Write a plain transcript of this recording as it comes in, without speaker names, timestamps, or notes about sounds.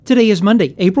Today is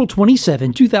Monday, April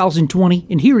 27, 2020,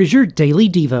 and here is your Daily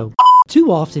Devo. Too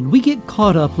often, we get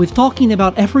caught up with talking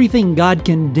about everything God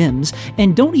condemns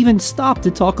and don't even stop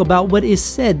to talk about what is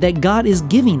said that God is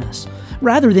giving us.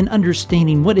 Rather than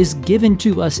understanding what is given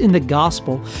to us in the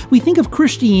gospel, we think of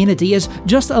Christianity as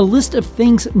just a list of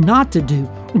things not to do.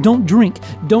 Don't drink,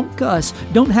 don't cuss,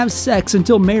 don't have sex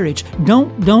until marriage,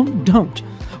 don't.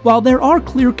 While there are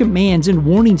clear commands and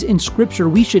warnings in Scripture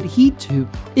we should heed to,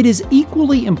 it is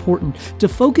equally important to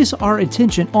focus our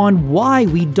attention on why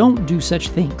we don't do such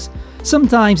things.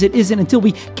 Sometimes it isn't until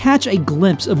we catch a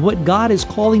glimpse of what God is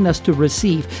calling us to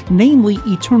receive, namely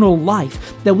eternal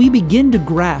life, that we begin to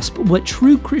grasp what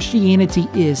true Christianity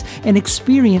is and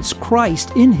experience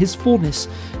Christ in His fullness.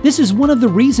 This is one of the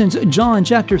reasons John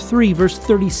chapter 3 verse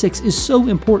 36 is so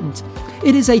important.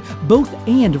 It is a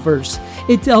both-and verse.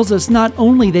 It tells us not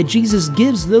only that Jesus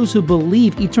gives those who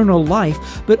believe eternal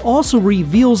life, but also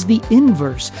reveals the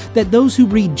inverse, that those who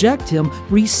reject Him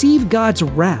receive God's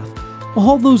wrath.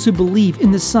 All those who believe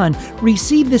in the Son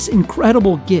receive this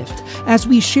incredible gift. As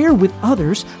we share with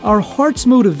others, our heart's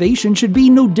motivation should be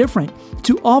no different,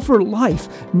 to offer life,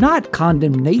 not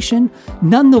condemnation.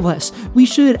 Nonetheless, we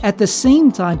should at the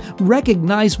same time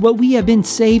recognize what we have been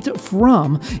saved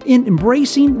from in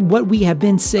embracing what we have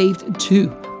been saved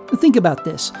to. Think about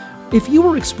this. If you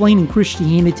were explaining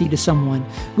Christianity to someone,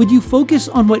 would you focus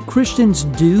on what Christians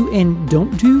do and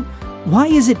don't do? Why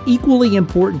is it equally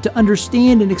important to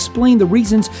understand and explain the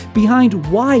reasons behind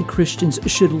why Christians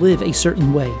should live a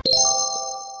certain way?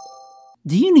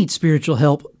 Do you need spiritual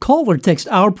help? Call or text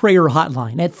our prayer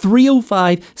hotline at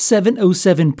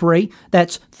 305-707-PRAY.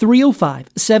 That's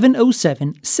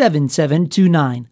 305-707-7729.